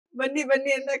ಬನ್ನಿ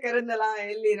ಬನ್ನಿ ಅಂತ ಕರೆದ್ನಲ್ಲ,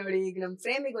 ಎಲ್ಲಿ ನೋಡಿ ಈಗ ನಮ್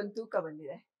ಫ್ರೇಮಿಗೆ ಒಂದು ತೂಕ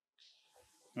ಬಂದಿದೆ.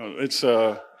 It's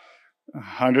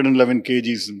 111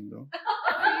 kgs.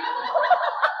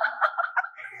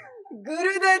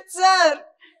 ಗುರುದತ್ ಸರ್,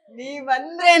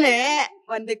 ನೀವಂದ್ರೇನೆ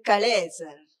ಒಂದು ಕಳೆ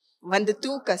ಸರ್, ಒಂದು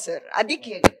ತೂಕ ಸರ್.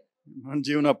 ಅದಕ್ಕೆ ನನ್ನ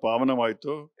ಜೀವನ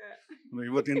ಪಾವನವಾಯ್ತು.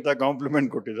 ಇವತ್ತಿಂತ ಕಾಂಪ್ಲಿಮೆಂಟ್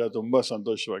ಕೊಟ್ಟಿದ್ರೆ ತುಂಬಾ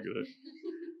ಸಂತೋಷವಾಗಿದೆ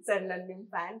ಸರ್. ನಾನು ನಿಮ್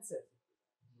ಫ್ಯಾನ್ ಸರ್.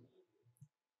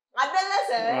 ಅದಲ್ಲ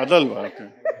ಸರ್, ಅದಲ್ವಾ?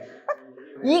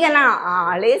 ಈಗ ನಾ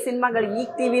ಹಳೆ ಸಿನಿಮಾಗಳು ಈಗ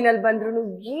ಟಿವಿನಲ್ಲಿ ಬಂದ್ರು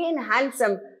ಏನ್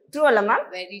ಹ್ಯಾಂಡ್ಸಮ್, ಟ್ರೂ ಅಲ್ಲ ma'am?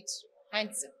 Very true.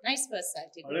 Handsome. Nice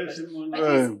personality. ಹಳೆ cinema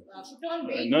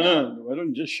I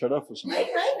don't just shut up for some.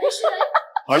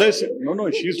 ಹಳೆ no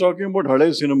she's talking about ಹಳೆ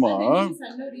ಸಿನಿಮಾ.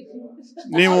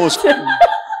 ನೀವು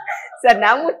ಸರ್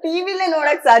ನಾವು ಟಿವಿಲೇ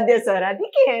ನೋಡಕ್ ಸಾಧ್ಯ ಸರ್,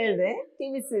 ಅದಕ್ಕೆ ಹೇಳಿದೆ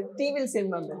ಟಿವಿಲ್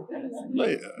ಸಿನಿಮಾ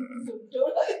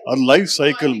ಅದು ಲೈಫ್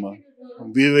ಸೈಕಲ್ ಮಾ.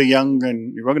 We were young and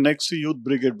ಇವಾಗ ನೆಕ್ಸ್ಟ್ ಯೂತ್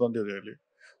ಬ್ರಿಗೇಡ್ ಬಂದಿದೆ ಅಲ್ಲಿ.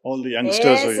 All the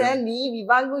youngsters are sir. ನೀವ್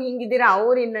ಇವಾಗೂ ಹಿಂಗಿದ್ದೀರಾ,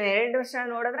 ಅವ್ರು ಇನ್ನ 2 ವರ್ಷ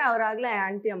ನೋಡಿದ್ರೆ ಅವ್ರಾಗ್ಲೇ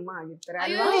ಆಂಟಿ ಅಮ್ಮ ಆಗಿರ್ತಾರೆ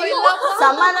ಅಲ್ವಾ?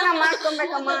 ಸಮಾಧಾನ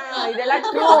ಮಾಡ್ಕೊಬೇಕಮ್ಮ, ಇದೆಲ್ಲ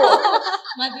ಟ್ರೂ.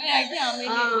 ಮದುವೆ ಆಗಿ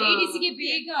ಆಮೇಲೆ ಲೇಡೀಸ್ಗೆ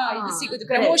ಬೇಗ ಇದು ಸಿಗೋದು,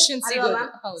 ಪ್ರಮೋಷನ್ ಸಿಗೋದು.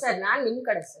 ಸರ್ ನಾನ್ ನಿಮ್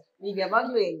ಕಡೆ ಸರ್, ನೀವ್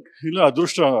ಯಾವಾಗ್ಲೂ ಹೆಂಗ್ ಇಲ್ಲ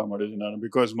ಅದೃಷ್ಟ ಮಾಡಿದ್ದೀನಿ ನಾನು.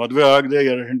 ಬಿಕಾಸ್ ಮದುವೆ ಆಗದೆ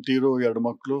 2 ಹೆಂಡತಿರು 2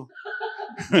 ಮಕ್ಕಳು.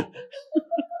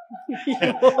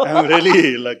 I am really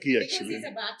lucky actually.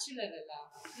 Bachelor ಅಲ್ಲ,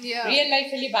 ರಿಯಲ್ ಲೈಫ್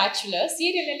ಅಲ್ಲಿ ಬ್ಯಾಚುಲರ್,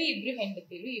 ಸೀರಿಯಲ್ ಅಲ್ಲಿ 2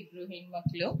 ಹೆಂಡತಿರು 2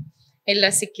 ಹೆಣ್ಮಕ್ಳು ಎಲ್ಲ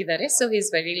ಸಿಕ್ಕಿದ್ದಾರೆ. So he is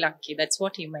very lucky, that's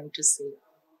what he meant to say.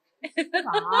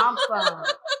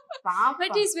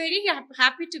 But he is very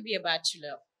happy to be a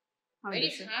bachelor, very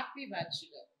happy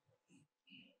bachelor.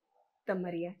 ತಮ್ಮ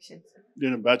reaction sir?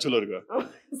 ಏನು ಬ್ಯಾಚುಲರ್ಗ?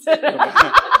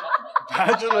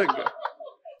 ಬ್ಯಾಚುಲರ್ಗ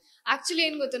actually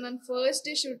ಏನ್ ಗೊತ್ತಾ, ನಾನು ಫಸ್ಟ್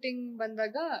ಡೇ ಶೂಟಿಂಗ್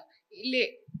ಬಂದಾಗ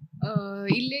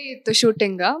ಇಲ್ಲೇ ಇತ್ತು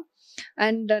ಶೂಟಿಂಗ್.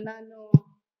 ಅಂಡ್ ನಾನು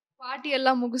party ಎಲ್ಲ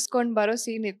ಮುಗಿಸ್ಕೊಂಡು ಬರೋ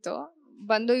ಸೀನ್ ಇತ್ತು.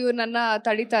 ಬಂದು ಇವ್ರು ನನ್ನ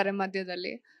ತಡಿತಾರೆ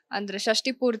ಮಧ್ಯದಲ್ಲಿ, ಅಂದ್ರೆ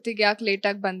ಷಷ್ಠಿ ಪೂರ್ತಿಗೆ ಯಾಕೆ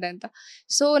ಲೇಟಾಗಿ ಬಂದೆ ಅಂತ.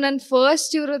 ಸೊ ನನ್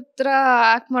ಫಸ್ಟ್ ಇವ್ರ ಹತ್ರ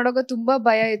ಆಕ್ಟ್ ಮಾಡೋಕೆ ತುಂಬಾ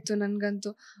ಭಯ ಇತ್ತು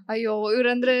ನನ್ಗಂತೂ. ಅಯ್ಯೋ,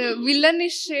 ಇವ್ರಂದ್ರೆ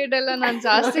ವಿಲನಿಶ್ ಶೇಡ್ ಎಲ್ಲ ನಾನ್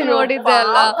ಜಾಸ್ತಿ ನೋಡಿದ್ದೆ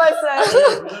ಅಲ್ಲ.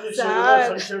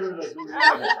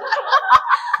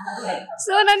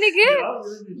 ಸೊ ನನಗೆ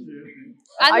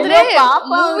ಅಂದ್ರೆ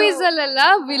ಮೂವೀಸ್ ಅಲ್ಲೆಲ್ಲ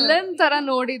ವಿಲನ್ ತರ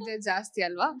ನೋಡಿದ್ದೆ ಜಾಸ್ತಿ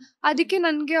ಅಲ್ವಾ, ಅದಕ್ಕೆ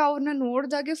ನನ್ಗೆ ಅವ್ರನ್ನ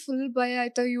ನೋಡ್ದಾಗೆ ಫುಲ್ ಭಯ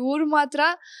ಆಯ್ತು.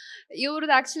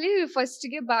 ಇವ್ರದ್ದು ಆಕ್ಚುಲಿ ಫಸ್ಟ್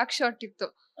ಗೆ ಬ್ಯಾಕ್ ಶಾಟ್ ಇತ್ತು.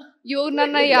 ಇವ್ರು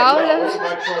ನನ್ನ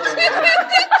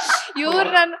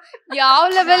ಯಾವ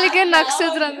ಲೆವೆಲ್ಗೆ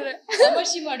ನಗ್ಸಿದ್ರಂದ್ರೆ,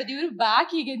 ತಮಾಷೆ ಮಾಡೋದು. ಇವ್ರು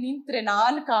ಬ್ಯಾಕ್ ಹೀಗೆ ನಿಂತ್ರೆ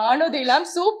ನಾನು ಕಾಣೋದಿಲ್ಲ, ಐ ಆಮ್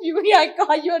ಸೋ ಪ್ಯೂರಿ,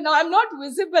 ಅಯ್ಯೋ ಐ ಆಮ್ ನಾಟ್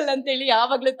ವಿಸಿಬಲ್ ಅಂತೇಳಿ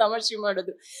ಯಾವಾಗ್ಲೂ ತಮಾಷೆ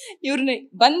ಮಾಡೋದು. ಇವ್ರನ್ನ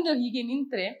ಬಂದು ಹೀಗೆ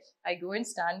ನಿಂತ್ರೆ I go and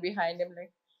stand behind him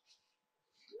like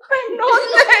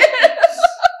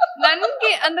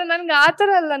ನನ್ಗೆ ಆತರ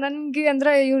ಅಲ್ಲ. ನನ್ಗೆ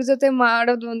ಅಂದ್ರೆ ಇವ್ರ ಜೊತೆ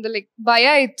ಮಾಡೋದು ಒಂದು ಲೈಕ್ ಭಯ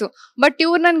ಇತ್ತು. ಬಟ್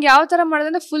ಇವ್ರು ನನ್ಗೆ ಯಾವ ತರ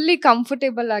ಮಾಡೋದಂದ್ರೆ ಫುಲ್ಲಿ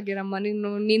ಕಂಫರ್ಟೇಬಲ್ ಆಗಿರಮ್ಮ, ನೀನು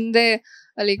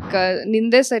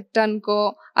ನಿಂದೆ ಸೆಟ್ ಅನ್ಕೋ,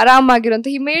 ಆರಾಮಾಗಿರೋಂತ.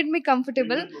 He made me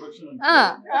comfortable.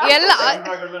 ಎಲ್ಲ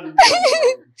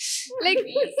like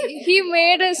he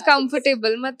made is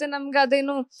comfortable. ಮತ್ತೆ ನಮ್ಗೆ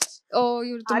ಅದೇನು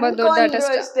ಇವ್ರು ತುಂಬಾ ದೊಡ್ಡ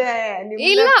ಆರ್ಟಿಸ್ಟ್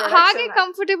ಇಲ್ಲ, ಹಾಗೆ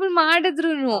ಕಂಫರ್ಟೇಬಲ್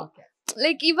ಮಾಡಿದ್ರು.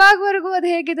 ಲೈಕ್ ಇವಾಗವರೆಗೂ ಅದ್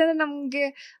ಹೇಗಿದೆ ಅಂದ್ರೆ ನಮ್ಗೆ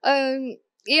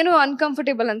ಏನು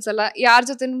ಅನ್ಕಂಫರ್ಟೇಬಲ್ ಅನ್ಸಲ್ಲ. ಯಾರ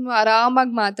ಜೊತೆ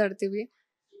ಆರಾಮಾಗಿ ಮಾತಾಡ್ತೀವಿ.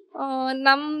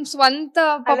 ನಮ್ ಸ್ವಂತ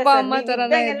ಪಪ್ಪ ಅಮ್ಮ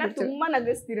ತರನೇ ತುಂಬಾ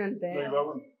ನಗಿಸ್ತೀರಂತೆ.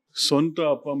 ಸ್ವಂತ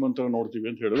ಅಪ್ಪ ಅಮ್ಮನ ತರ ನೋಡ್ತೀವಿ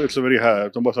ಅಂತ ಹೇಳಿದ್ರೆ ಇಟ್ಸ್ ವೆರಿ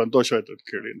ತುಂಬಾ ಸಂತೋಷ ಆಯ್ತು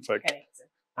ಕೇಳಿ. ಇನ್ಫ್ಯಾಕ್ಟ್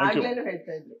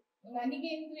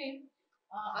ನನಗೆ ಅಂದ್ರೆ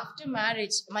ಆಫ್ಟರ್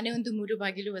ಮ್ಯಾರೇಜ್ ಮನೆ ಒಂದು 3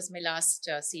 ಬಾಗಿಲು ವಾಸ್ ಮೈ ಲಾಸ್ಟ್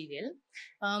ಸೀರಿಯಲ್.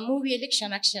 ಮೂವಿಯಲ್ಲಿ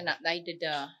ಕ್ಷಣ ಕ್ಷಣ I did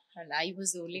I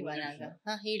was only one ಆಗ.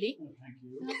 ಹೇಳಿ.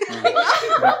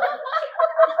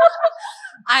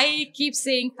 I keep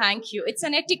saying thank you. It's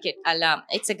an etiquette ಅಲ್ಲ,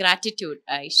 it's a gratitude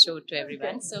I show to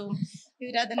everyone. So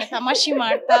ಇವ್ರು ಅದನ್ನ ತಮಾಷೆ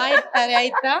ಮಾಡ್ತಾ ಇರ್ತಾರೆ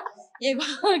ಆಯ್ತಾ.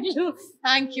 ಯಾವಾಗ್ಲೂ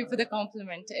thank you for the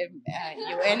compliment,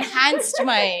 you enhanced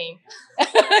my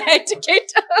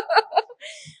etiquette.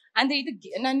 ಅಂದ್ರೆ ಇದು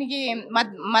ನನಗೆ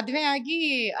ಮದ್ವೆ ಆಗಿ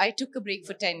I took a break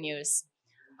for 10 years.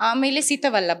 ಆಮೇಲೆ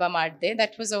ಸೀತಾವಲ್ಲಭ ಮಾಡಿದೆ,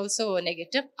 ದಟ್ ವಾಸ್ ಆಲ್ಸೋ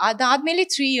ನೆಗೆಟಿವ್. ಅದಾದ್ಮೇಲೆ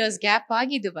 3 years ಗ್ಯಾಪ್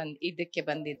ಆಗಿ ಇದಕ್ಕೆ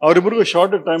ಬಂದಿದ್ದು. ಅವರಿಬ್ಬರಿಗೂ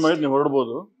ಶಾರ್ಟ್ ಟೈಮ್ ಆಯ್ತು, ನೀವು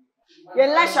ಹೊರಡ್ಬೋದು.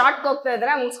 ಎಲ್ಲ ಶಾರ್ಟ್ ಹೋಗ್ತಾ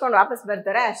ಇದ್ರೆ ಮುಗಿಸ್ಕೊಂಡು ವಾಪಸ್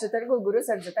ಬರ್ತಾರೆ. ಅಷ್ಟೊತ್ತರೆಗೂ ಗುರು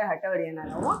ಸರ್ ಜೊತೆ ಹಠ ಹೊಡಿಯೋಣ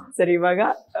ನಾವು. ಸರ್, ಇವಾಗ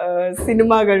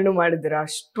ಸಿನಿಮಾಗಳನ್ನು ಮಾಡಿದ್ರ,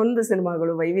 ಅಷ್ಟೊಂದು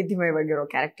ಸಿನಿಮಾಗಳು ವೈವಿಧ್ಯಮಯವಾಗಿರೋ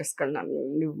ಕ್ಯಾರೆಕ್ಟರ್ಸ್ಗಳನ್ನ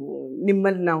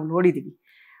ನಿಮ್ಮಲ್ಲಿ ನಾವು ನೋಡಿದೀವಿ.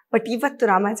 ಬಟ್ ಇವತ್ತು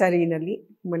ರಾಮಾಚಾರಿನಲ್ಲಿ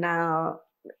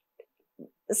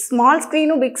ಸ್ಮಾಲ್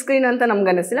ಸ್ಕ್ರೀನು ಬಿಗ್ ಸ್ಕ್ರೀನ್ ಅಂತ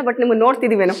ನಮ್ಗೆ ಅನಿಸ್ತಿಲ್ಲ, ಬಟ್ ನಿಮ್ಗೆ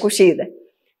ನೋಡ್ತಿದೀವಿ ಅನ್ನೋ ಖುಷಿ ಇದೆ.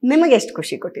 ನಿಮಗೆ ಎಷ್ಟು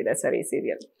ಖುಷಿ ಕೊಟ್ಟಿದೆ ಸರ್ ಈ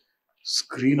ಸೀರಿಯಲ್?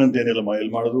 ಸ್ಕ್ರೀನ್ ಅಂತ ಏನಿಲ್ಲ,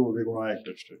 ಎಲ್ಲಿ ಮಾಡೋದು ಗುಣ ಆಕ್ಟ್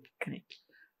ಅಷ್ಟೇ.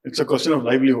 It's a question of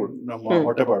livelihood, ನಮ್ಮ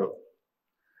ಹೊಟ್ಟೆಪಾಡು.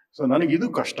 ಸೊ ನನಗೆ ಇದು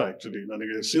ಕಷ್ಟ ಆಕ್ಚುಲಿ.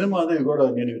 ನನಗೆ ಸಿನಿಮಾ ಅದೇ ಕೂಡ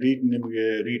ನಿಮಗೆ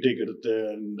ರೀಟೇಕ್ ಇರುತ್ತೆ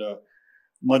ಅಂಡ್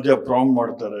ಮಧ್ಯ ಪ್ರಾಂಗ್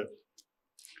ಮಾಡ್ತಾರೆ.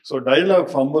 ಸೊ ಡೈಲಾಗ್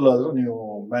ಫಂಬಲ್ ಆದ್ರೂ ನೀವು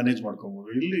ಮ್ಯಾನೇಜ್ ಮಾಡ್ಕೊಬೋದು.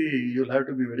 ಇಲ್ಲಿ you have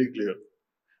to be very clear.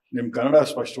 ನಿಮ್ ಕನ್ನಡ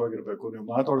ಸ್ಪಷ್ಟವಾಗಿರ್ಬೇಕು, ನೀವು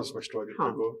ಮಾತಾಡೋದು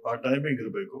ಸ್ಪಷ್ಟವಾಗಿರ್ಬೇಕು, ಆ ಟೈಮಿಂಗ್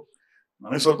ಇರಬೇಕು.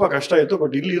 ನನಗೆ ಸ್ವಲ್ಪ ಕಷ್ಟ ಆಯ್ತು,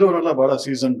 ಬಟ್ ಇಲ್ಲಿ ಇರೋರೆಲ್ಲ ಬಹಳ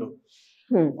ಸೀಸನ್ಡ್,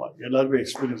 ಎಲ್ಲರಿಗೂ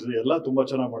ಎಕ್ಸ್ಪೀರಿಯನ್ಸ್ ಇದೆ, ಎಲ್ಲ ತುಂಬಾ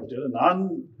ಚೆನ್ನಾಗಿ ಮಾಡ್ತಿದ್ದಾರೆ.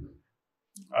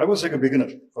 I was like A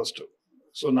beginner first.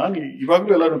 So ನಾನು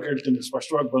ಇವಾಗ್ಲೂ ಎಲ್ಲರೂ ಕೇಳ್ತೀನಿ,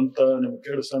 ಸ್ಪಷ್ಟವಾಗಿ ಬಂತ ನಿಮ್ಗೆ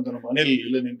ಕೇಳಿಸ್ತಾ ಅಂತ. ನಮ್ಮ ಮನೇಲಿ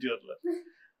ಇಲ್ಲೇ ನಿಂತಿರಲ್ಲ,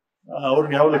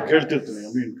 ಅವ್ರಿಗೆ ಯಾವಾಗ ಕೇಳ್ತಿರ್ತೀನಿ.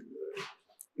 I mean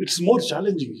it's more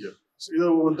challenging here. ಇದು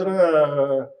ಒಂಥರ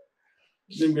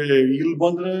ನಿಮ್ಗೆ ಇಲ್ಲಿ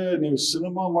ಬಂದ್ರೆ ನೀವು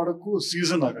ಸಿನಿಮಾ ಮಾಡೋಕ್ಕೂ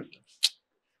ಸೀಸನ್ ಆಗತ್ತೆ.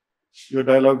 ಈಗ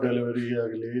ಡೈಲಾಗ್ ಡೆಲಿವರಿ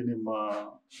ಆಗಲಿ, ನಿಮ್ಮ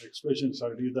ಎಕ್ಸ್ಪ್ರೆಷನ್ಸ್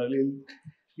ಆಗಲಿ, ಇದಾಗಲಿ,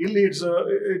 ಇಲ್ಲಿ it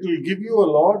will give you a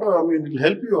lot. I mean it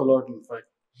help you a lot in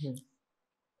fact.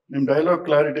 ನಿಮ್ dialogue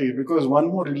clarity, because one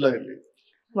more ಇಲ್ಲ ಇಲ್ಲಿ,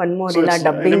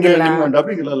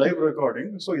 ಡಬ್ಬಿಂಗ್ ಇಲ್ಲ, ಲೈವ್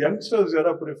ರೆಕಾರ್ಡಿಂಗ್. ಸೊ ಯಂಗ್ಸ್ಟರ್ಸ್ ಯಾರ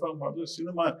ಪ್ರಿಫರ್ ಮಾಡಿದ್ರೆ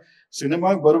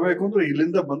ಸಿನಿಮಾಗೆ ಬರಬೇಕು ಅಂದ್ರೆ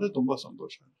ಇಲ್ಲಿಂದ ಬಂದ್ರೆ ತುಂಬಾ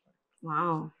ಸಂತೋಷ.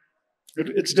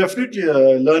 ಇಟ್ಸ್ ಡೆಫಿನೆಟ್ಲಿ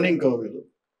ಲರ್ನಿಂಗ್ ಕರ್ವ್ ಇದು.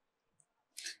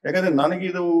 ಯಾಕಂದ್ರೆ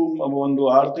ನನಗಿದು ಒಂದು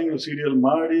 6 ತಿಂಗಳು ಸೀರಿಯಲ್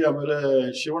ಮಾಡಿ, ಆಮೇಲೆ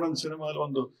ಶಿವಣ್ಣನ ಸಿನಿಮಾದಲ್ಲಿ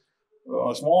ಒಂದು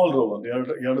ಸ್ಮಾಲ್ ರೋಲ್, ಒಂದು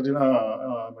ಎರಡು ದಿನ,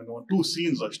 2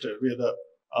 scenes ಅಷ್ಟೇ ವೇದ.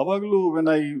 ಅವಾಗ್ಲೂ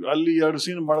ಅಲ್ಲಿ 2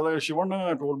 ಸೀನ್ ಮಾಡಿದಾಗ Shivanna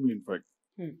told me in fact,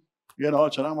 ಏನೋ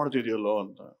ಚೆನ್ನಾಗಿ ಮಾಡ್ತಿದ್ಯಲ್ಲೋ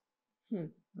ಅಂತ.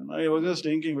 ಐ ವಾಸ್ ಜಸ್ಟ್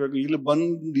ಥಿಂಕಿಂಗ್,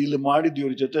 ಇಲ್ಲಿ ಮಾಡಿದ್ವಿ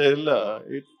ಇವ್ರ ಜೊತೆ ಎಲ್ಲ,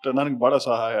 ನನಗೆ ಬಹಳ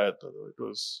ಸಹಾಯ ಆಯ್ತು. It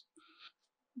was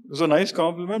a nice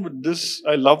compliment, but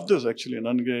I love this actually.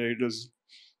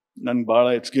 ನನ್ಗೆ ಬಹಳ,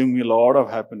 it's give me lot of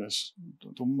happiness.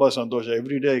 ತುಂಬಾ ಸಂತೋಷ.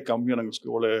 Every day I come here.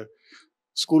 ನಂಗೆ ಒಳ್ಳೆ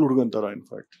ಸ್ಕೂಲ್ ಹುಡುಗನ್ ತರ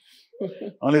ಇನ್ಫ್ಯಾಕ್ಟ್.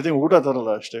 ಓನ್ಲಿ ಥಿಂಗ್ ಊಟ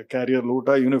ತರಲ್ಲ ಅಷ್ಟೇ, ಕ್ಯಾರಿಯರ್ ಊಟ,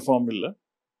 ಯೂನಿಫಾರ್ಮ್ ಇಲ್ಲ,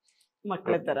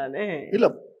 ಮಕ್ಕಳ ತರನೇ ಇಲ್ಲ.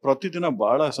 ಪ್ರತಿದಿನ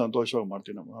ಬಹಳ ಸಂತೋಷವಾಗಿ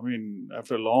ಮಾಡ್ತೀನಿ. I mean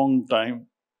after A long time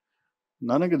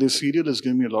ನನಗೆ this serial is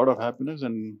give me lot of happiness.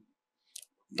 And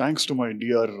thanks to my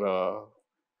dear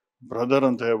brother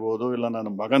ಅಂತ ಹೇಳ್ಬೋದು, ಇಲ್ಲ ನನ್ನ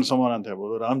ಮಗನ್ ಸಮಾನ ಅಂತ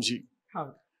ಹೇಳ್ಬೋದು, ರಾಮ್ಜಿ.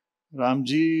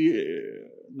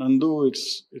 ನಂದು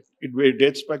it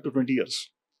dates back to 20 years.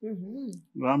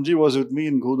 Ramji was with me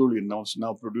in ಗೋಧುಳಿ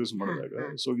ನಾವು ಪ್ರೊಡ್ಯೂಸ್ ಮಾಡಿದಾಗ.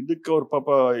 ಸೊ ಇದಕ್ಕೆ ಅವ್ರ ಪಾಪ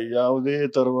ಯಾವುದೇ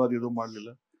ತರವಾದ ಇದು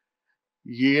ಮಾಡಲಿಲ್ಲ,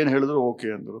 ಏನ್ ಹೇಳಿದ್ರು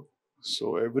ಓಕೆ ಅಂದ್ರು. ಸೊ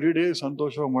ಎವ್ರಿ ಡೇ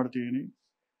ಸಂತೋಷವಾಗಿ ಮಾಡ್ತೀನಿ.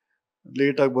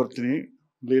 ಲೇಟಾಗಿ ಬರ್ತೀನಿ,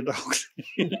 ಲೇಟಾಗಿ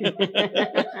ಹೋಗ್ತೀನಿ.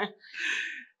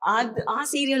 ಆ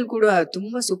ಸೀರಿಯಲ್ ಕೂಡ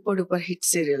ತುಂಬಾ super duper hit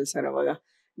serial sir. ಅವಾಗ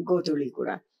ಗೋಧುಳಿ ಕೂಡ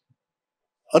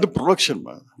ಅದು ಪ್ರೊಡಕ್ಷನ್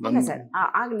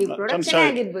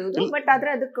ಬಟ್ ಆದ್ರೆ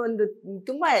ಅದಕ್ಕೊಂದು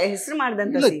ತುಂಬಾ ಹೆಸರು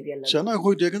ಮಾಡಿದಂತ ಸೀರಿಯಲ್ ಚೆನ್ನಾಗಿ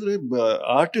ಹೋಯ್ತು. ಯಾಕಂದ್ರೆ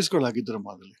ಆರ್ಟಿಸ್ಟ್ಗಳು ಆಗಿದ್ರು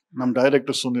ಮೊದಲೇ. ನಮ್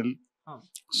ಡೈರೆಕ್ಟರ್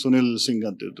ಸುನಿಲ್ ಸಿಂಗ್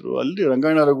ಅಂತ ಇದ್ರು. ಅಲ್ಲಿ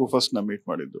ರಂಗಾಯಣರಿಗೂ ಫಸ್ಟ್ ನಾ ಮೀಟ್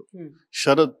ಮಾಡಿದ್ದು.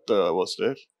 ಶರತ್ ವಾಸ್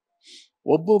ದೇರ್.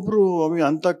 ಒಬ್ಬೊಬ್ರು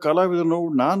ಅಂತ ಕಲಾವಿದರು ನಾವು,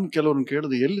 ನಾನು ಕೆಲವ್ರನ್ನ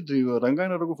ಕೇಳಿದೆ, ಎಲ್ಲಿದ್ರಿ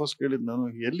ರಂಗಾಯಣರಿಗೂ ಫಸ್ಟ್ ಕೇಳಿದ್ ನಾನು,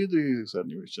 ಎಲ್ಲಿದ್ರಿ ಸರ್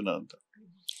ನೀವು ಇಷ್ಟು ಜನ ಅಂತ.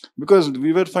 ಬಿಕಾಸ್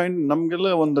ವಿ ವರ್ ಫೈನ್,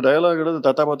 ನಮ್ಗೆಲ್ಲ ಒಂದು ಡೈಲಾಗ್ ಹೇಳೋದು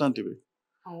ತತಾಬತ ಅಂತೀವಿ,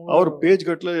 ಅವ್ರ ಪೇಜ್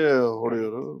ಗಟ್ಲೆ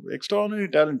ಹೊಡೆಯೋರು. Extraordinary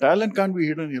talent can't be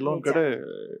hidden ಎಲ್ಲೊಂದ್ ಕಡೆ.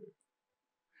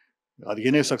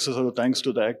 ಅದೇನೇ ಸಕ್ಸಸ್ ಅದು thanks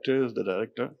to the actors, the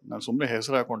director. ನಾನು ಸುಮ್ಮನೆ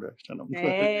ಹೆಸರು ಹಾಕೊಂಡೆ ಅಷ್ಟೇ.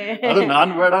 ಅದು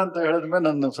ನಾನ್ ಬೇಡ ಅಂತ ಹೇಳಿದ್ಮೇಲೆ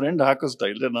ನನ್ನ ಫ್ರೆಂಡ್ ಹಾಕಿಸ್ತಾ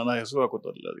ಇಲ್ಲ, ನನ್ನ ಹೆಸರು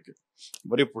ಹಾಕೋತಾರಲ್ಲ, ಅದಕ್ಕೆ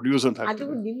ಬರೀ ಪ್ರೊಡ್ಯೂಸ್ ಅಂತ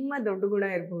ಹಾಕ್ತಾರೆ. ನಿಮ್ಮ ದೊಡ್ಡ ಗುಣ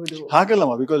ಇರಬಹುದು.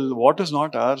 ಹಾಗಲ್ಲಮ್ಮ, because what is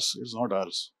not hours is not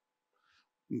hours.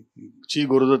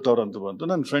 Gurudatt ಅವ್ರ ಅಂತ ಬಂತು,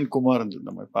 ನನ್ನ ಫ್ರೆಂಡ್ ಕುಮಾರ್ ಅಂತ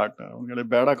ನಮ್ಮ ಪಾರ್ಟ್ನರ್. ಅವ್ನಿಗೆ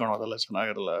ಬೇಡ ಕಾಣೋದಲ್ಲ,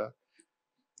 ಚೆನ್ನಾಗಿರಲ್ಲ,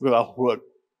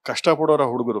 ಕಷ್ಟಪಡೋರ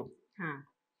ಹುಡುಗರು.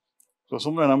 ಸೊ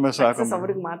ಸುಮ್ಮನೆ ನಮ್ಮ ಹೆಸರು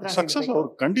ಹಾಕೊಂಡು ಸಕ್ಸಸ್ ಅವ್ರು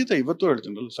ಖಂಡಿತ ಇವತ್ತು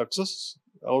ಹೇಳ್ತೀನಿ, ಸಕ್ಸಸ್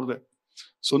ಅವ್ರದೇ.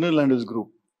 Sunil and is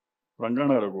group,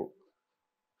 Ranganna Raghu,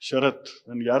 ಶರತ್,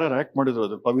 ನನ್ಗೆ ಯಾರು ಆಕ್ಟ್ ಮಾಡಿದ್ರು,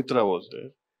 ಅದು ಪವಿತ್ರ ವಾಸ್ ದೇರ್.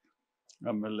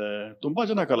 ಆಮೇಲೆ ತುಂಬಾ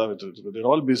ಜನ ಕಲಾವಿದರು ಇದ್ರು. ದೇರ್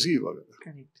ಆಲ್ ಬಿಸಿ ಇವಾಗ.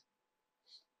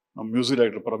 ನಮ್ಮ music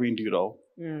director Praveen T Rao.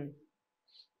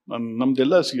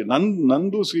 ನಮ್ದೆಲ್ಲ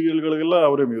ನಂದು ಸೀರಿಯಲ್ಗಳಿಗೆಲ್ಲ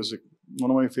ಅವರೇ music.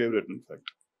 One of my favourite in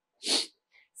fact.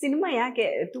 Cinema ಯಾಕೆ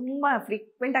ತುಂಬಾ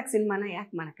ಫ್ರೀಕ್ವೆಂಟ್ ಆಗಿ ಸಿನಿಮಾನ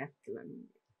ಯಾಕೆ ಮಾಡಕ್ಕಾಗ್ತಿಲ್ಲ?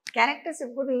 ಕ್ಯಾರೆಕ್ಟರ್ಸ್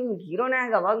ಇರ್ಬೋದು, ಹೀರೋನೇ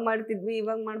ಆಗಿ ಅವಾಗ ಮಾಡ್ತಿದ್ವಿ,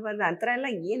 ಇವಾಗ ಮಾಡ್ಬಾರ್ದು ಅಂತರ ಎಲ್ಲ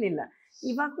ಏನಿಲ್ಲ.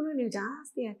 ಇವಾಗೂ ನೀವು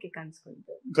ಜಾಸ್ತಿ ಯಾಕೆ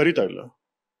ಕಾಣಿಸ್ಕೊಂಡ್ರಿ? ಕರಿತಾ ಇಲ್ಲ,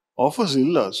 ಆಫರ್ಸ್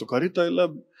ಇಲ್ಲ, ಸೊ ಕರಿತಾ ಇಲ್ಲ.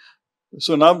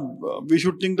 ಸೊ ನಾವ್ we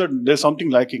should think that there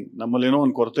something lacking. ನಮ್ಮಲ್ಲಿ ಏನೋ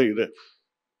ಒಂದು ಕೊರತೆ ಇದೆ.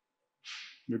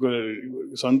 ಬಿಕಾಸ್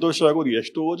ಸಂತೋಷ ಆಗೋದು,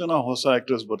 ಎಷ್ಟೋ ಜನ ಹೊಸ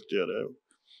ಆಕ್ಟರ್ಸ್ ಬರ್ತಿದ್ದಾರೆ.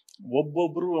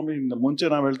 ಒಬ್ಬೊಬ್ರು ಐ ಮೀನ್ ಮುಂಚೆ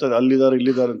ನಾವ್ ಹೇಳ್ತಾ ಇದ್ದೆ ಅಲ್ಲಿದ್ದಾರೆ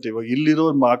ಇಲ್ಲಿದ್ದಾರೆ ಅಂತ. ಇವಾಗ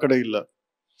ಇಲ್ಲಿರೋರು ಆ ಕಡೆ ಇಲ್ಲ.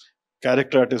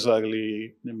 ಕ್ಯಾರೆಕ್ಟರ್ ಆರ್ಟಿಸ್ಟ್ ಆಗಲಿ,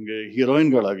 ನಿಮ್ಗೆ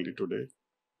ಹೀರೋಯಿನ್ಗಳಾಗಲಿ, today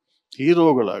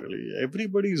ಹೀರೋಗಳಾಗಲಿ,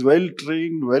 everybody is well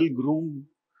trained, well groomed.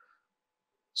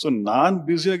 So non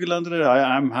busy ಆಗಿಲ್ಲ ಅಂದ್ರೆ I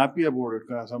am happy about it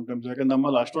sometimes. ಯಾಕಂದ್ರೆ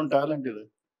ನಮ್ಮಲ್ಲಿ ಅಷ್ಟೊಂದು ಟ್ಯಾಲೆಂಟ್ ಇದೆ.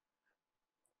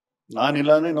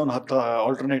 ನಾನಿಲ್ಲ ಅಂದ್ರೆ ಇನ್ನೊಂದು 10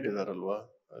 alternate ಇದಾರಲ್ವಾ.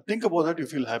 Think about that, you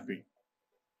feel happy.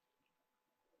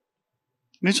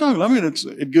 ನಿಜವಾಗ್ಲೂ I mean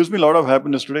it gives me lot of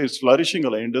happiness. Today it's flourishing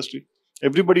ಅಲ್ಲ ಇಂಡಸ್ಟ್ರಿ.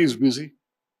 Everybody is busy.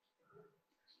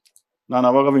 ನಾನು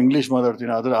ಅವಾಗ ಇಂಗ್ಲಿಷ್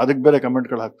ಮಾತಾಡ್ತೀನಿ, ಆದ್ರೆ ಅದಕ್ಕೆ ಬೇರೆ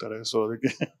ಕಮೆಂಟ್ಗಳು ಹಾಕ್ತಾರೆ. ಸೊ ಅದಕ್ಕೆ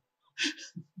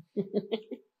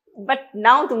ಬಟ್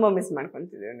ನಾವು ತುಂಬಾ ಮಿಸ್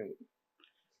ಮಾಡ್ಕೊಂತಿದ್ದೇವೆ. ನಿಮ್ಗೆ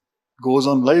goes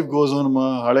on, life goes on.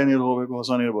 ಹಳೆ ನೀರು ಹೋಗ್ಬೇಕು, ಹೊಸ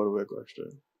ನೀರು ಬರಬೇಕು ಅಷ್ಟೇ.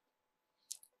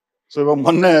 ಸೊ ಇವಾಗ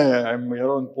ಮೊನ್ನೆ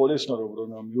ಯಾರೋ ಒಂದು ಪೊಲೀಸ್ನವ್ರು ಒಬ್ರು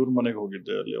ಇವ್ರ ಮನೆಗೆ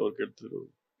ಹೋಗಿದ್ದೆ, ಅಲ್ಲಿ ಅವ್ರು ಕೇಳ್ತಿದ್ರು,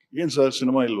 ಏನ್ ಸರ್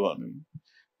ಸಿನಿಮಾ ಇಲ್ವಾ ನೀವು?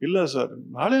 ಇಲ್ಲ ಸರ್,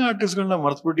 ಹಳೆ ಆರ್ಟಿಸ್ಟ್ಗಳನ್ನ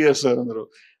ಮರ್ತ್ಬಿಟ್ಟಿಯ ಸರ್ ಅಂದ್ರು.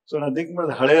 ಸೊ ನಾನು ಥಿಂಕ್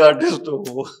ಮಾಡಿದೆ, ಹಳೆ ಆರ್ಟಿಸ್ಟ್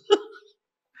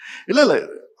ಇಲ್ಲ ಇಲ್ಲ,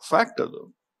 ಫ್ಯಾಕ್ಟ್ ಅದು.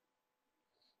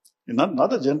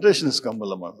 ನಾಟ್ ಜನರೇಷನ್ ಇಸ್ ಕಮ್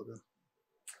ಅಲ್ಲ ಮಾಡೋದು.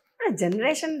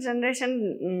 ಜನರೇಷನ್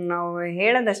ನಾವು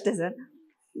ಹೇಳೋದಷ್ಟೇ ಸರ್.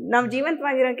 ನಾವು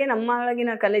ಜೀವಂತವಾಗಿರೋಕೆ, ನಮ್ಮ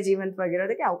ಒಳಗಿನ ಕಲೆ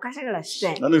ಜೀವಂತವಾಗಿರೋದಕ್ಕೆ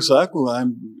ಅವಕಾಶಗಳಷ್ಟೇ. ನನಗೆ ಸಾಕು.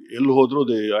 ಎಲ್ಲಿ ಹೋದ್ರು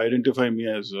ದೇ ಐಡೆಂಟಿಫೈ ಮೀ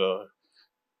ಆಸ್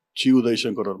ಚಿ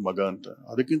ಉದಯಶಂಕರ್ ಅವ್ರ ಮಗ ಅಂತ.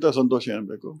 ಅದಕ್ಕಿಂತ ಸಂತೋಷ ಏನ್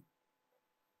ಬೇಕು?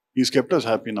 Is kept us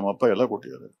happy. ನಮ್ಮ ಅಪ್ಪ ಎಲ್ಲ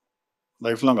ಕೊಟ್ಟಿದ್ದಾರೆ.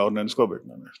 ಲೈಫ್ ಲಾಂಗ್ ಅವ್ರು ನೆನ್ಸ್ಕೋಬೇಕು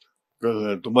ನಾನು ಅಷ್ಟೇ.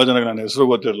 ತುಂಬಾ ಜನಕ್ಕೆ ನನ್ನ ಹೆಸರು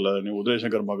ಗೊತ್ತಿರಲ್ಲ, ನೀವು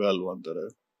ಉದಯಶಂಕರ್ ಮಗ ಅಲ್ವಾ ಅಂತಾರೆ.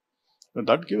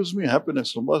 That gives me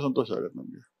happiness. ತುಂಬಾ ಸಂತೋಷ ಆಗುತ್ತೆ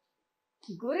ನಮ್ಗೆ.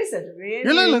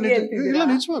 ಇಲ್ಲ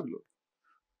ನಿಜವಾಗ್ಲು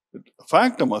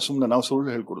ಫ್ಯಾಕ್ಟ್ ಅಮ್ಮ, ಸುಮ್ಮನೆ ನಾವು ಸುಳ್ಳು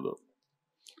ಹೇಳ್ಕೊಡುದು.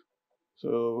 ಸೊ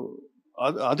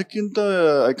ಅದಕ್ಕಿಂತ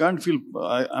I can't feel,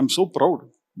 I am so proud.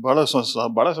 ಬಹಳ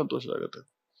ಸಂತೋಷ ಆಗುತ್ತೆ.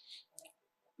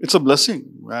 It's a blessing.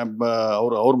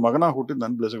 ಅವ್ರ ಮಗನ ಹುಟ್ಟಿದ್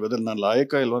ನನ್ನ ಬ್ಲೆಸ್ಸಿಂಗ್. ಅದ್ರಲ್ಲಿ ನಾನು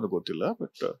ಲಾಯಕ ಇಲ್ವಾ ಅಂತ ಗೊತ್ತಿಲ್ಲ,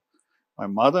 but my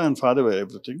mother and father wear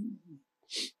everything.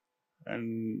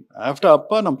 And after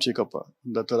ಅಪ್ಪ ನಮ್ಮ ಚಿಕ್ಕಪ್ಪ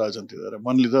ದತ್ತರಾಜ್ ಅಂತಿದ್ದಾರೆ,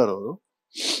 ಮನೇಲಿದ್ದಾರೆ ಅವರು.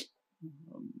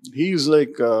 ಹೀ ಇಸ್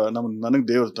ಲೈಕ್ ನನಗೆ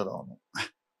ದೇವ್ರ ತರ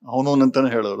ಅವನು ಅಂತಾನೆ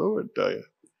ಹೇಳೋರು. But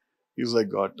is like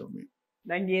god to me.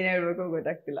 ನಂಗೆ ಏನ್ ಹೇಳ್ಬೇಕು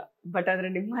ಗೊತ್ತಾಗ್ತಿಲ್ಲ, ಬಟ್ ಆದ್ರೆ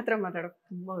ನಿಮ್ಮ ಹತ್ರ ಮಾತಾಡೋಕೆ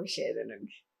ತುಂಬಾ ವಿಷಯ ಇದೆ.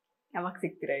 ನಂಗೆ ಯಾವಾಗ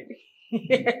ಸಿಗ್ತೀರಾ ಇಲ್ಲಿ?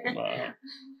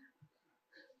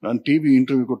 ನಾನು ಟಿವಿ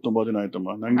ಇಂಟರ್ವ್ಯೂ ಕೊಟ್ಟು ತುಂಬಾ ದಿನ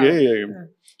ಆಯ್ತಮ್ಮ. ನಂಗೆ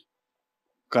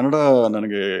ಕನ್ನಡ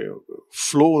ನನಗೆ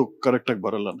ಫ್ಲೋ ಕರೆಕ್ಟ್ ಆಗಿ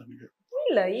ಬರಲ್ಲ ನನಗೆ.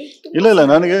 ಇಲ್ಲ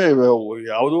ನನಗೆ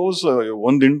ಯಾವುದೋ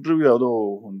ಒಂದು ಇಂಟರ್ವ್ಯೂ, ಯಾವುದೋ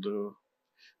ಒಂದು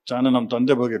ಚಾನಲ್ ನಮ್ಮ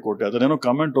ತಂದೆ ಬಗ್ಗೆ ಕೊಟ್ಟೆ, ಅದನ್ನೇನೋ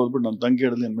ಕಮೆಂಟ್ ಓದ್ಬಿಟ್ಟು ನನ್ನ ತಂಗಿ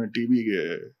ಹೇಳಿದ್ಲಿ ಇನ್ಮೇಲೆ ಟಿವಿಗೆ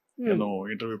ಏನೋ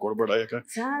ಇಂಟರ್ವ್ಯೂ ಕೊಡ್ಬೇಡ. ಯಾಕೆ?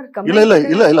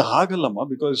 ಇಲ್ಲ ಹಾಗಲ್ಲಮ್ಮ.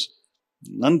 ಬಿಕಾಸ್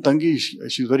ನನ್ನ ತಂಗಿ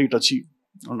ಶಿ ವೆರಿ ಟಚಿ.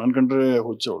 ನನ್ ಕಂಡ್ರೆ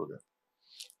ಹುಚ್ಚ ಅವಳಿಗೆ.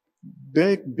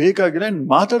 ಬೇಕಾಗಿಲ್ಲ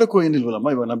ಮಾತಾಡಕ್ಕೂ ಏನಿಲ್ವಲ್ಲಮ್ಮ.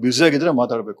 ಇವಾಗ ನಾ ಬ್ಯುಸಿ ಆಗಿದ್ರೆ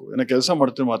ಮಾತಾಡ್ಬೇಕು, ಏನೋ ಕೆಲಸ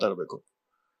ಮಾಡ್ತೀನಿ ಮಾತಾಡ್ಬೇಕು.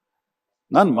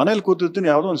 ನಾನ್ ಮನೇಲಿ ಕೂತಿರ್ತೀನಿ,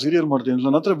 ಯಾವ್ದೋ ಒಂದು ಸೀರಿಯಲ್ ಮಾಡ್ತೀನಿ,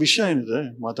 ನನ್ನ ಹತ್ರ ವಿಷಯ ಏನಿದೆ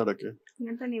ಮಾತಾಡಕ್ಕೆ?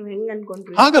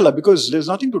 ಹಾಗಲ್ಲ, because there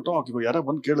is nothing to talk. ಇವಾಗ ಯಾರೋ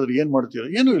ಬಂದು ಕೇಳಿದ್ರೆ ಏನ್ ಮಾಡ್ತೀರ?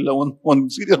 ಏನೂ ಇಲ್ಲ, ಒಂದ್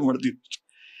ಸೀರಿಯಲ್ ಮಾಡ್ತೀನಿ.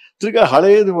 ತಿರ್ಗಾ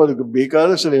ಹಳೇದು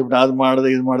ಬೇಕಾದಷ್ಟು ಅದ್ ಮಾಡಿದೆ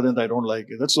ಇದು ಮಾಡಿದೆ ಅಂತ I don't like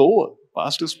it. That's over.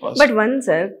 Past is past. But one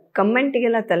sir,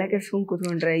 ಕಮೆಂಟ್ಗೆಲ್ಲ ತಲೆ ಕೆಡ್ಸ್ಕೊಂಡ್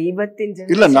ಕೂತ್ಕೊಂಡ್ರೆ ಇವತ್ತಿನ ಜನ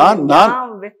ಇಲ್ಲ,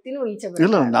 ವ್ಯಕ್ತಿನೂ ಈಚೆ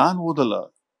ಇಲ್ಲ, ನಾನ್ ಓದಲ್ಲ,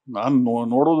 ನಾನ್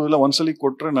ನೋಡೋದು ಇಲ್ಲ. ಒಂದ್ಸಲಿ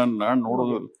ಕೊಟ್ರೆ ನಾನ್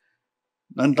ನೋಡೋದು ಇಲ್ಲ.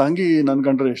 ನನ್ ತಂಗಿ ನನ್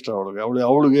ಕಂಡ್ರೆ ಇಷ್ಟ ಅವಳಿಗೆ.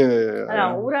 ಅವಳಿಗೆ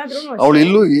ಅವಳು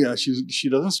ಇಲ್ಲೂ she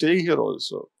doesn't stay here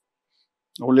also.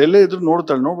 ಅವಳು ಎಲ್ಲೇ ಇದ್ರು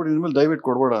ನೋಡ್ತಾಳೆ, ನೋಡ್ಬಿಟ್ಟು ಇನ್ಮೇಲೆ ದಯವಿಟ್ಟು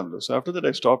ಕೊಡ್ಬೇಡ ಅಂದ್ರು. So after that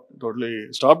I totally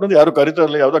stop. ಅಂದ್ರೆ ಯಾರು ಕರಿತಾ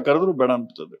ಇರಲಿಲ್ಲ, ಯಾವ್ದೋ ಕರೆದ್ರು ಬೇಡ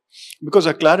ಅನ್ಬಿಡ್ತದೆ. ಬಿಕಾಸ್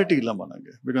ಆ ಕ್ಲಾರಿಟಿ ಇಲ್ಲಮ್ಮ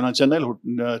ನನಗೆ. ಬಿಕಾಸ್ ನಾನು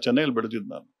ಚೆನ್ನೈಲಿ ಬೆಳೆದಿದ್ದು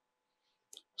ನಾನು.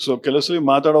 ಸೊ ಕೆಲಸ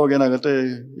ಮಾತಾಡೋವಾಗ ಏನಾಗುತ್ತೆ,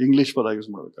 ಇಂಗ್ಲಿಷ್ ಪದ ಯೂಸ್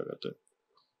ಮಾಡ್ಬೇಕಾಗತ್ತೆ,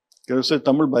 ಕೆಲಸ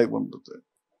ತಮಿಳ್ ಬಾಯಿಗೆ ಬಂದ್ಬಿಡುತ್ತೆ.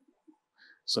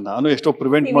 ಸೊ ನಾನು ಎಷ್ಟೋ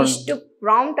ಪ್ರಿವೆಂಟ್ ಮಾಡಿ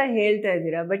ಪ್ರಾಂಪ್ಟ್ ಆಗಿ ಹೇಳ್ತಾ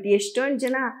ಇದ್ದೀರಾ. ಬಟ್ ಎಷ್ಟೊಂದು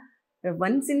ಜನ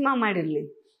ಒಂದ್ ಸಿನಿಮಾ ಮಾಡಿರ್ಲಿ,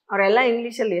 ಅವರೆಲ್ಲ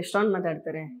ಇಂಗ್ಲಿಷಲ್ಲಿ ಎಷ್ಟೊಂದು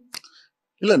ಮಾತಾಡ್ತಾರೆ.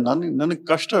 ಇಲ್ಲ, ನನಗೆ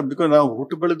ಕಷ್ಟ. ಬಿಕಾಸ್ ನಾವು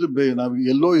ಹುಟ್ಟು ಬೆಳೆದು ನಾವು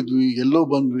ಎಲ್ಲೋ ಇದ್ವಿ, ಎಲ್ಲೋ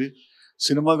ಬಂದ್ವಿ.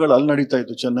 ಸಿನಿಮಾಗಳು ಅಲ್ಲಿ ನಡೀತಾ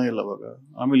ಇತ್ತು ಚೆನ್ನೈಯಲ್ಲಿ ಅವಾಗ.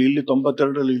 ಆಮೇಲೆ ಇಲ್ಲಿ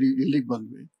 92ರಲ್ಲಿ ಇಲ್ಲಿಗೆ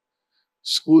ಬಂದ್ವಿ.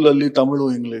 ಸ್ಕೂಲಲ್ಲಿ ತಮಿಳು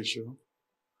ಇಂಗ್ಲಿಷು.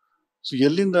 ಸೊ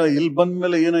ಎಲ್ಲಿಂದ ಇಲ್ಲಿ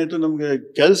ಬಂದ್ಮೇಲೆ ಏನಾಯ್ತು, ನಮ್ಗೆ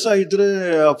ಕೆಲಸ ಇದ್ರೆ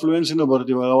ಫ್ಲೂಯೆನ್ಸಿನೂ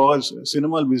ಬರ್ತೀವಿ. ಅವಾಗ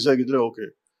ಸಿನಿಮಾಲ್ ಬ್ಯುಸಿ ಆಗಿದ್ರೆ ಓಕೆ.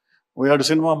 2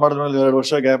 ಸಿನಿಮಾ ಮಾಡಿದ್ಮೇಲೆ 2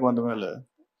 ವರ್ಷ ಗ್ಯಾಪ್ ಅಂದ್ಮೇಲೆ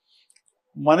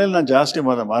ಮನೇಲಿ ನಾನು ಜಾಸ್ತಿ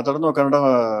ಮಾತಾಡೋದು ಕನ್ನಡ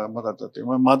ಮಾತಾಡ್ತೀನಿ.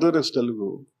 Mother is Telugu,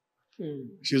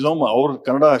 ಶಿಸೋಮ್. ಅವ್ರು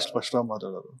ಕನ್ನಡ ಅಷ್ಟು ಸ್ಪಷ್ಟವಾಗಿ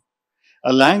ಮಾತಾಡೋರು.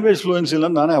 ಆ ಲ್ಯಾಂಗ್ವೇಜ್ ಫ್ಲೂಯೆನ್ಸಿ ಇಲ್ಲ,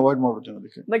 ನಾನೇ ಅವಾಯ್ಡ್ ಮಾಡ್ಬಿಡ್ತೀನಿ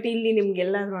ಅದಕ್ಕೆ. ಬಟ್ ಇಲ್ಲಿ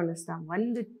ನಿಮ್ಗೆಲ್ಲಾದ್ರೂ ಅನಿಸ್ತಾ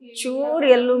ಒಂದು ಚೂರು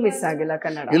ಎಲ್ಲೂ ಮಿಸ್ ಆಗಿಲ್ಲ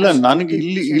ಕನ್ನಡ? ಇಲ್ಲ, ನನಗೆ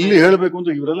ಇಲ್ಲಿ ಹೇಳ್ಬೇಕು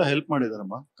ಅಂತ ಇವರೆಲ್ಲ ಹೆಲ್ಪ್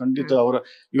ಮಾಡಿದಾರಮ್ಮ, ಖಂಡಿತ.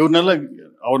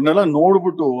 ಅವ್ರನ್ನೆಲ್ಲ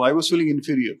ನೋಡ್ಬಿಟ್ಟು ಐ ವಾಸ್ ಫೀಲಿಂಗ್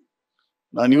ಇನ್ಫೀರಿಯರ್.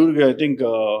 ನಾನು ಇವ್ರಿಗೆ ಐ ಥಿಂಕ್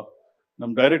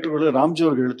ನಮ್ಮ ಡೈರೆಕ್ಟರ್ಗಳು ರಾಮ್ಜಿ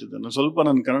ಅವ್ರಿಗೆ ಹೇಳ್ತಿದ್ದೆ, ನಾನು ಸ್ವಲ್ಪ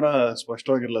ನನ್ನ ಕನ್ನಡ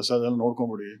ಸ್ಪಷ್ಟವಾಗಿರಲ್ಲ ಸರ್, ಅದೆಲ್ಲ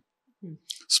ನೋಡ್ಕೊಂಬಿಡಿ.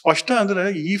 ಸ್ಪಷ್ಟ ಅಂದ್ರೆ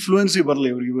ಈ ಫ್ಲೂಯೆನ್ಸಿ ಬರಲಿ.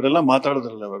 ಇವರೆಲ್ಲ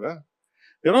ಮಾತಾಡಿದ್ರಲ್ಲ ಇವಾಗ,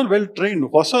 ಏನೋ ವೆಲ್ ಟ್ರೈನ್ಡ್.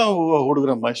 ಹೊಸ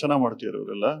ಹುಡುಗರಮ್ಮ, ಚೆನ್ನಾಗಿ ಮಾಡ್ತೀರ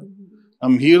ಇವರೆಲ್ಲ.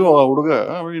 ನಮ್ ಹೀರೋ ಹುಡುಗ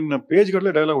ಪೇಜ್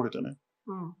ಗಟ್ಟಲೆ ಡೈಲಾಗ್ ಹೊಡಿತಾನೆ.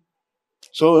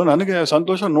 ಸೊ ನನಗೆ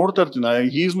ಸಂತೋಷ ನೋಡ್ತಾ ಇರ್ತೀನಿ.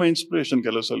 He is my inspiration.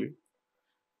 ಕೆಲವು ಸಲ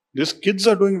this kids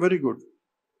are doing very good.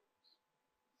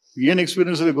 ಏನ್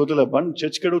ಎಕ್ಸ್ಪೀರಿಯನ್ಸ್ ಅಲ್ಲಿ ಗೊತ್ತಿಲ್ಲ, ಬಂದ್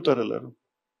ಚೆಚ್ ಕೆಡುತ್ತಾರೆ ಎಲ್ಲರೂ.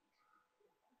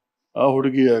 ಆ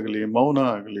ಹುಡುಗಿ ಆಗ್ಲಿ, ಮೌನ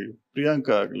ಆಗ್ಲಿ,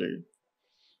 ಪ್ರಿಯಾಂಕಾ ಆಗ್ಲಿ,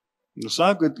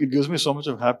 ಸಾಕು. It gives me so much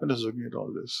of happiness looking at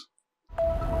all this.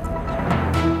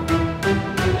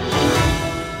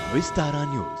 Vistara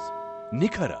news,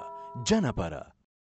 ನಿಖರ ಜನಪರ.